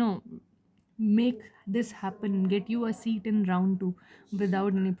make this happen, get you a seat in round 2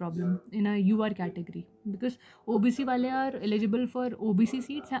 without any problem in a UR category, because OBC वाले are eligible for OBC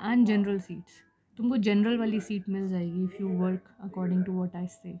seats and general seats. तुमको general वाली seat मिल जाएगी if you work according to what I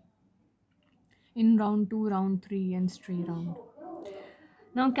say in round 2, round 3 and straight round.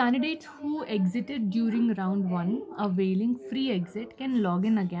 Now, candidates who exited during round 1 availing free exit can log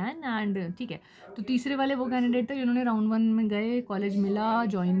in again and ठीक है. तो तीसरे वाले वो candidate थे जिन्होंने राउंड 1 में गए, कॉलेज मिला,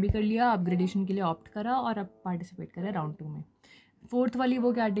 ज्वाइन भी कर लिया, अपग्रेडेशन के लिए ऑप्ट करा और अब पार्टिसिपेट करा राउंड 2 में. फोर्थ वाली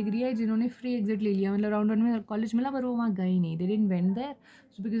वो कैटेगरी है जिन्होंने फ्री एग्जिट ले लिया, मतलब राउंड 1 में कॉलेज मिला पर वो वहाँ गए ही नहीं, they didn't went there,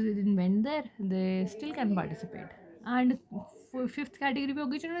 so because they didn't went there they still can participate. And fifth category पे हो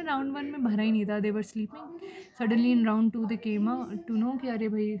गई जिन्होंने राउंड 1 में भरा ही नहीं था, दे were sleeping, suddenly in round 2 they came to know कि अरे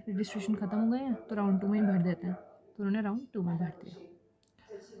भाई रजिस्ट्रेशन ख़त्म हो गए हैं तो राउंड 2 में ही भर देते हैं, तो उन्होंने राउंड 2 में भर दिया.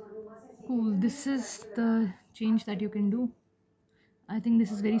 Cool, this is the change that you can do. I think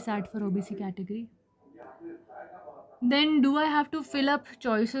this is very sad for OBC category. Then do I have to fill up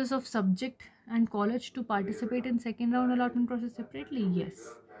choices of subject and college to participate in second round allotment process separately? Yes.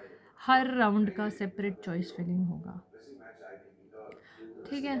 Her round का separate choice filling होगा.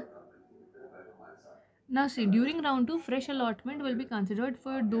 ठीक है. Now see, during round 2, fresh allotment will be considered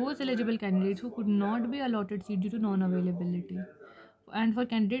for those eligible candidates who could not be allotted seat due to non-availability, and for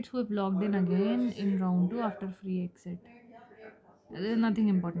candidates who have logged in again in round 2 after free exit. There is nothing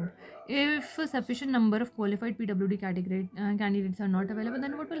important. If a sufficient number of qualified PWD category candidates are not available,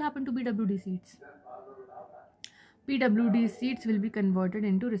 then what will happen to PWD seats? PWD seats will be converted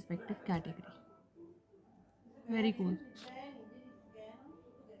into respective category. Very cool.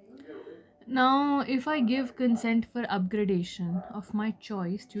 Now, if I give consent for upgradation of my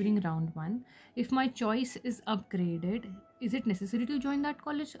choice during round 1, if my choice is upgraded, is it necessary to join that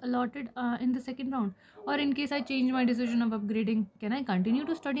college allotted in the second round? Or in case I change my decision of upgrading, can I continue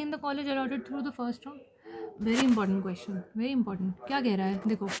to study in the college allotted through the first round? Very important question. Very important. क्या कह रहा है?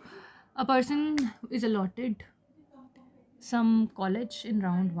 देखो, a person is allotted some college in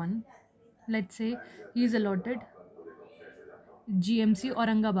round 1. Let's say he is allotted GMC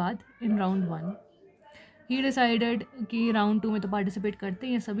Aurangabad in round 1. He decided कि round 2 में तो participate करते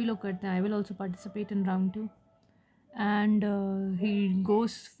हैं, सभी लोग करते हैं, I will also participate in round 2. And he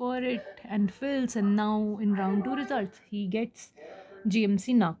goes for it and fills, and now in round 2 results he gets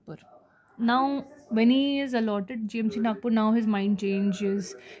GMC Nagpur. Now when he is allotted GMC Nagpur, now his mind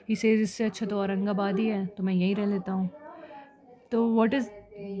changes. He says इससे अच्छा तो औरंगाबाद ही है, तो मैं यहीं रह लेता हूँ. तो what is,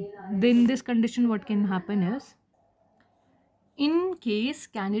 in this condition what can happen is, in case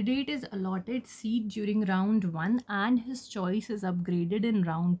candidate is allotted seat during round 1 and his choice is upgraded in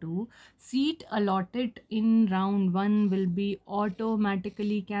round 2, seat allotted in round 1 will be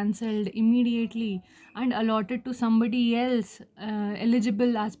automatically cancelled immediately and allotted to somebody else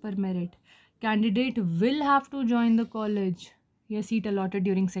eligible as per merit. Candidate will have to join the college, yeah, seat allotted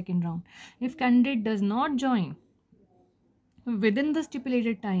during second round. If candidate does not join within the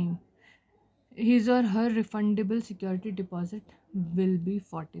stipulated time, his or her refundable security deposit will be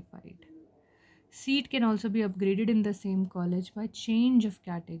fortified. Seat can also be upgraded in the same college by change of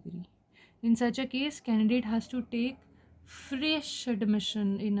category. In such a case, candidate has to take fresh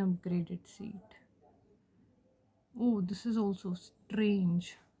admission in upgraded seat. Oh, this is also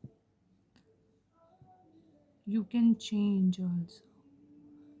strange. You can change also.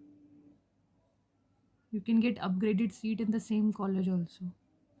 You can get upgraded seat in the same college also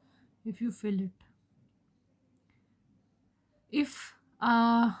if you fill it. If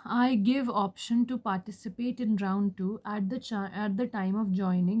I give option to participate in round 2 at the time of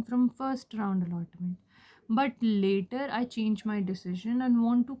joining from first round allotment, but later I change my decision and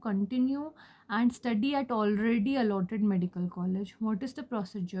want to continue and study at already allotted medical college, what is the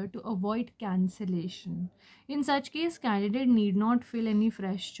procedure to avoid cancellation? In such case, candidate need not fill any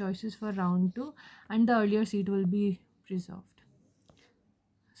fresh choices for round 2 and the earlier seat will be preserved.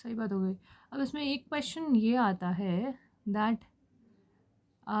 सही बात हो गई. अब इसमें एक question ये आता है that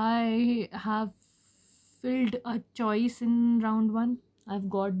I have filled a choice in round 1. I've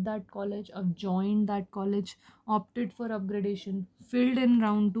got that college, I've joined that college, opted for upgradation, filled in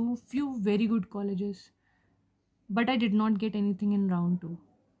round 2 few very good colleges, but I did not get anything in round 2.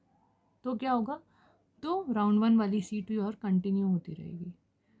 तो क्या होगा? तो round 1 वाली seat और continue होती रहेगी.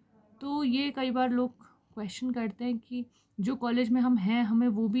 तो ये कई बार लोग क्वेश्चन करते हैं कि जो कॉलेज में हम हैं हमें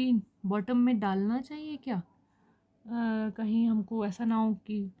वो भी बॉटम में डालना चाहिए क्या? कहीं हमको ऐसा ना हो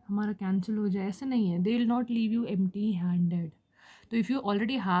कि हमारा कैंसिल हो जाए. ऐसा नहीं है. They will not leave you empty handed. तो if you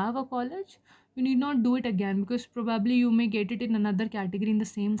already have a college, you need not do it again, because probably you may get it in another category in the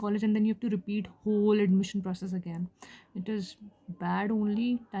same college and then you have to repeat whole admission process again. It is bad, only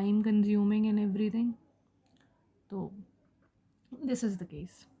time consuming and everything. So this is the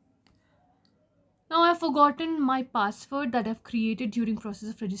case. Now I've forgotten my password that I've created during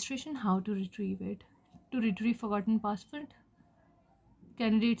process of registration. How to retrieve it? To retrieve forgotten password,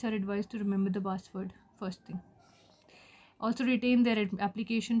 candidates are advised to remember the password first thing. Also retain their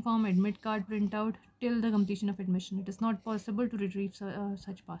application form, admit card printout till the completion of admission. It is not possible to retrieve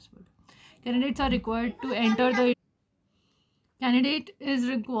such password. Candidates are required to enter the candidate is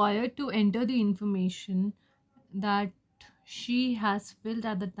required to enter the information that she has filled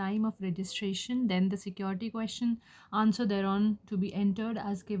at the time of registration, then the security question answer thereon to be entered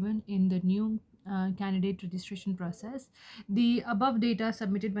as given in the new candidate registration process. The above data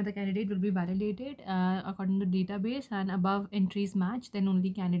submitted by the candidate will be validated according to the database, and above entries match, then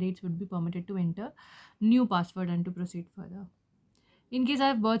only candidates would be permitted to enter new password and to proceed further. In case I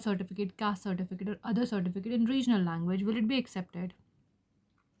have birth certificate, caste certificate or other certificate in regional language, will it be accepted?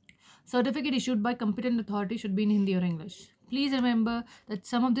 Certificate issued by competent authority should be in Hindi or English. Please remember that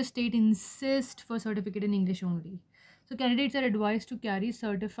some of the state insist for certificate in English only. So candidates are advised to carry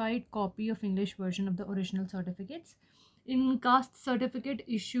certified copy of English version of the original certificates. In caste certificate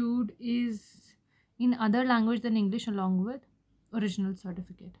issued is in other language than English along with original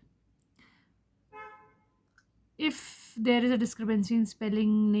certificate. If there is a discrepancy in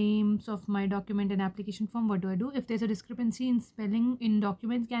spelling names of my document and application form, what do? If there's a discrepancy in spelling in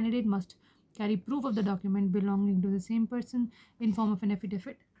documents, candidate must carry proof of the document belonging to the same person in form of an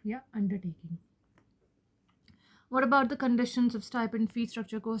affidavit. Yeah, undertaking. What about the conditions of stipend, fee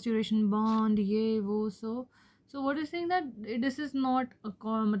structure, course duration, bond, ye, wo, so? So what is saying that this is not a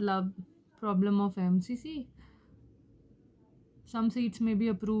problem of MCC. Some seats may be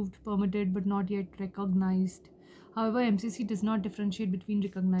approved, permitted, but not yet recognized. However, MCC does not differentiate between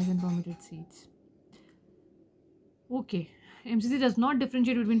recognized and permitted seats. Okay, MCC does not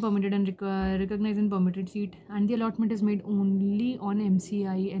differentiate between permitted and recognized and permitted seat, and the allotment is made only on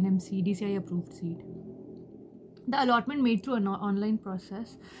MCI, NMC, DCI approved seat. The allotment made through an online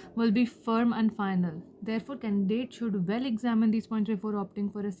process will be firm and final. Therefore, candidates should well examine these points before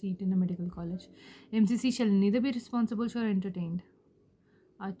opting for a seat in a medical college. MCC shall neither be responsible nor entertained.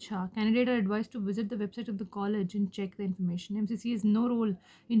 Acha, candidate are advised to visit the website of the college and check the information. MCC has no role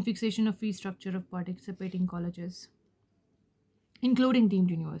in fixation of fee structure of participating colleges, including deemed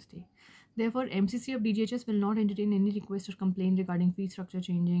university. Therefore, MCC of DGHS will not entertain any request or complaint regarding fee structure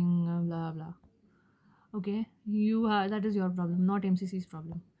changing, blah blah. Okay, that is your problem, not MCC's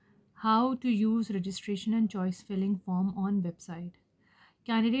problem. How to use registration and choice filling form on website.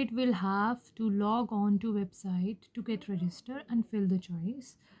 Candidate will have to log on to website to get registered and fill the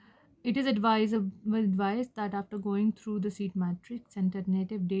choice. It is advised that after going through the seat matrix, an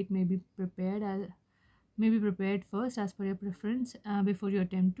alternative date may be prepared first as per your preference before you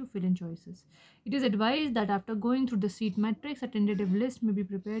attempt to fill in choices. It is advised that after going through the seat matrix, a tentative list may be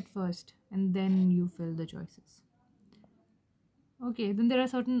prepared first and then you fill the choices. Okay, then there are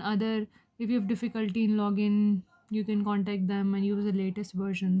certain other, if you have difficulty in login, you can contact them and use the latest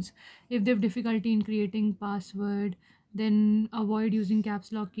versions. If they have difficulty in creating password, then avoid using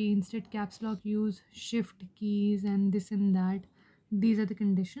caps lock key. Instead, caps lock use shift keys and this and that. These are the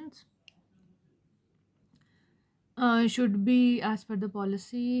conditions. Should be as per the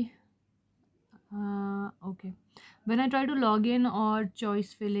policy. Okay. When I try to log in or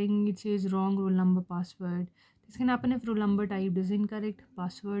choice filling, it says wrong roll number password. This can happen if roll number typed is incorrect,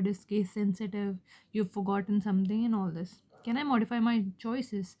 password is case sensitive, you've forgotten something and all this. Can I modify my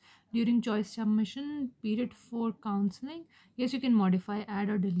choices during choice submission period for counseling? Yes, you can modify, add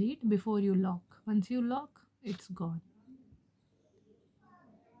or delete before you lock. Once you lock, it's gone.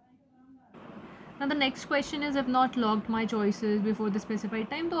 Now the next question is, if not logged my choices before the specified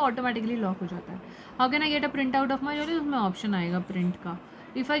time, तो automatically lock हो जाता है. How can I get a printout of my choices? उसमें option आएगा print का.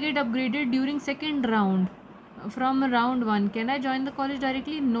 If I get upgraded during second round from round 1, can I join the college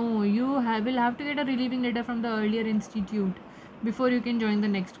directly? No, you will have to get a relieving letter from the earlier institute before you can join the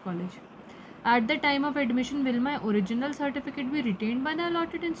next college. At the time of admission, will my original certificate be retained by the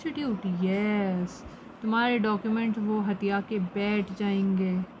allotted institute? Yes. तुम्हारे document वो हथिया के बैठ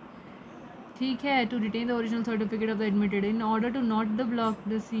जाएंगे. ठीक है, to retain the original certificate of the admitted in order to not block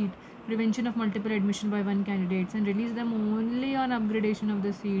the seat, prevention of multiple admission by one candidates and release them only on upgradation of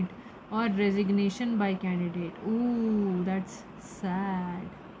the seat or resignation by candidate. Ooh, that's sad.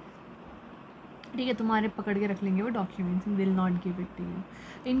 ठीक है, तुम्हारे पकड़ के रख लेंगे वो documents and will not give it to you.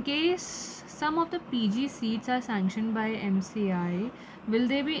 In case some of the PG seats are sanctioned by MCI, will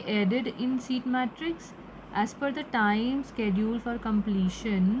they be added in seat matrix as per the time schedule for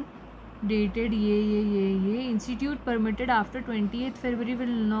completion? Dated ye institute permitted after 28th February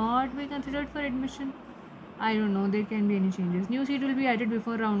will not be considered for admission. I don't know, there can be any changes. New seat will be added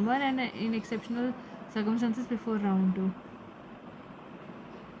before round 1 and in exceptional circumstances before round 2.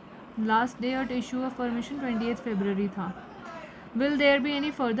 Last day at issue of permission 28th February tha. Will there be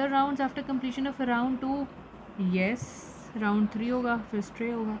any further rounds after completion of round 2? Yes, round 3 hoga, फिर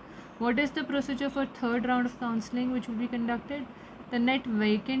stray होगा. What is the procedure for third round of counselling which will be conducted? The net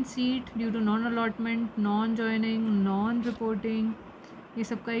vacant seat due to non-allotment, non-joining, non-reporting, ये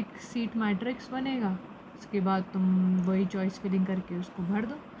सब का एक seat matrix बनेगा. उसके बाद तुम वही choice filling करके उसको भर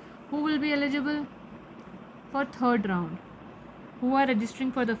दो. Who will be eligible for third round? Who are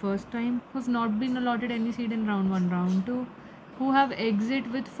registering for the first time, who's not been allotted any seat in round 1, round 2, who have exit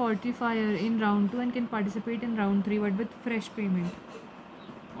with fortifier in round 2 and can participate in round 3 but with fresh payment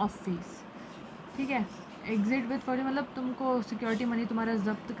of fees. ठीक है, exit with 40 मतलब तुमको security money तुम्हारा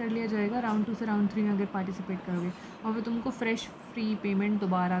जब्त कर लिया जाएगा round 2 से राउंड 3 में अगर पार्टिसिपेट करोगे और फिर तुमको फ्रेश फ्री पेमेंट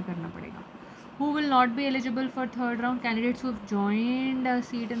दोबारा करना पड़ेगा. Who will not be eligible for third round? Candidates who have joined a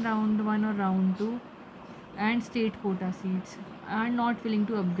seat in round 1 or round 2 and state quota seats and not willing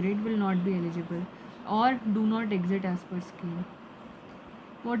to upgrade will not be eligible or do not exit as per scheme.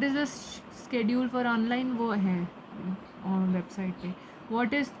 What is the schedule for online? वो है on website पे.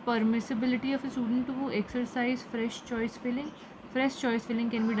 What is permissibility of a student to exercise fresh choice filling? Fresh choice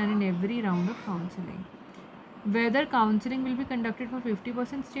filling can be done in every round of counselling. Whether counselling will be conducted for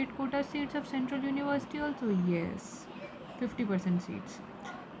 50% state quota seats of Central University also? Yes, 50% seats.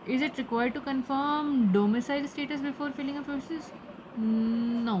 Is it required to confirm domicile status before filling a process?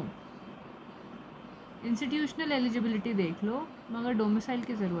 No. Institutional eligibility देख लो मगर domicile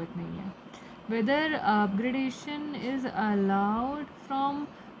की ज़रूरत नहीं है. Weather upgradation is allowed from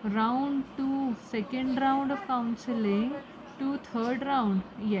round to second round of counselling to third round?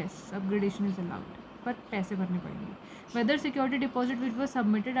 Yes, upgradation is allowed पर पैसे भरने पड़ेंगे. Weather security deposit which was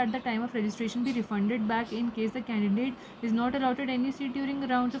submitted at the time of registration be refunded back in case the candidate is not allotted any seat during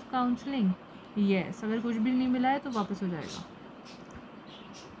round of counselling? Yes, अगर कुछ भी नहीं मिला है तो वापस हो जाएगा.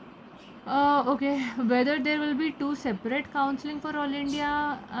 Okay, whether there will be two separate counselling for all India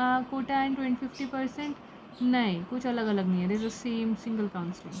quota and 50%? नहीं, कुछ अलग अलग नहीं है. There is the same single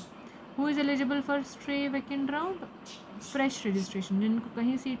counselling. Who is eligible for stray vacant round? Fresh registration. जिनको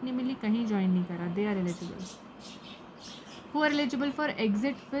कहीं सीट नहीं मिली, कहीं ज्वाइन नहीं करा, they are eligible. Who are eligible for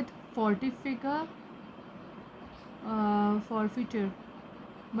exit with forfeiture?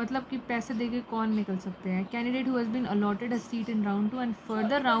 मतलब कि पैसे देके कौन निकल सकते हैं? Candidate who has been allotted a seat in round 2 and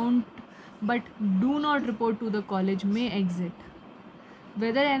further round but do not report to the college may exit.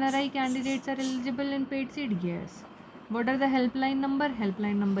 Whether NRI candidates are eligible in paid seat? Yes. What are the helpline number?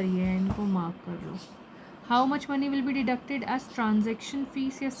 Helpline number ये है, इनको mark कर लो. How much money will be deducted as transaction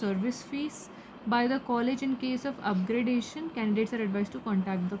fees या service fees by the college in case of upgradation? Candidates are advised to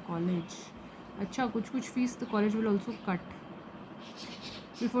contact the college. अच्छा, कुछ fees the college will also cut.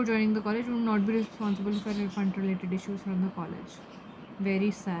 Before joining the college, will not be responsible for refund related issues from the college.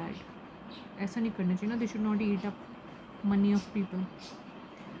 Very sad. ऐसा नहीं करना चाहिए ना. They should not eat up money of people.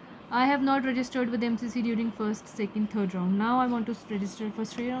 I have not registered with MCC during first second third round. Now I want to register for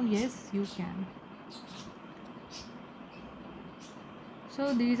straight round. Yes, you can. So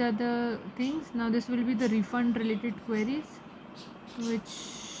these are the things. Now this will be the refund related queries which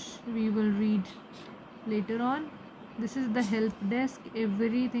we will read later on. This is the help desk.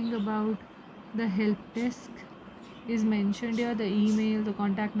 Everything about the help desk is mentioned here, the email, the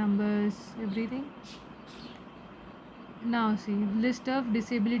contact numbers, everything. Now see, list of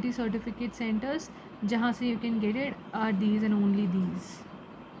disability certificate centers जहाँ से you can get it are these and only these.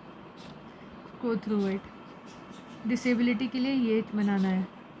 Go through it. Disability के लिए ये बनाना है,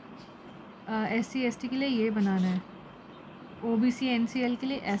 SC ST के लिए ये बनाना है, OBC NCL के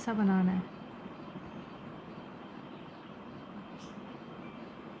लिए ऐसा बनाना है.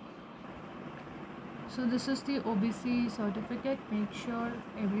 So this is the OBC certificate. Make sure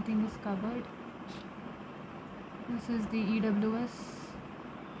everything is covered. This is the EWS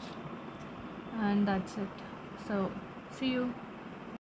and that's it. So see you.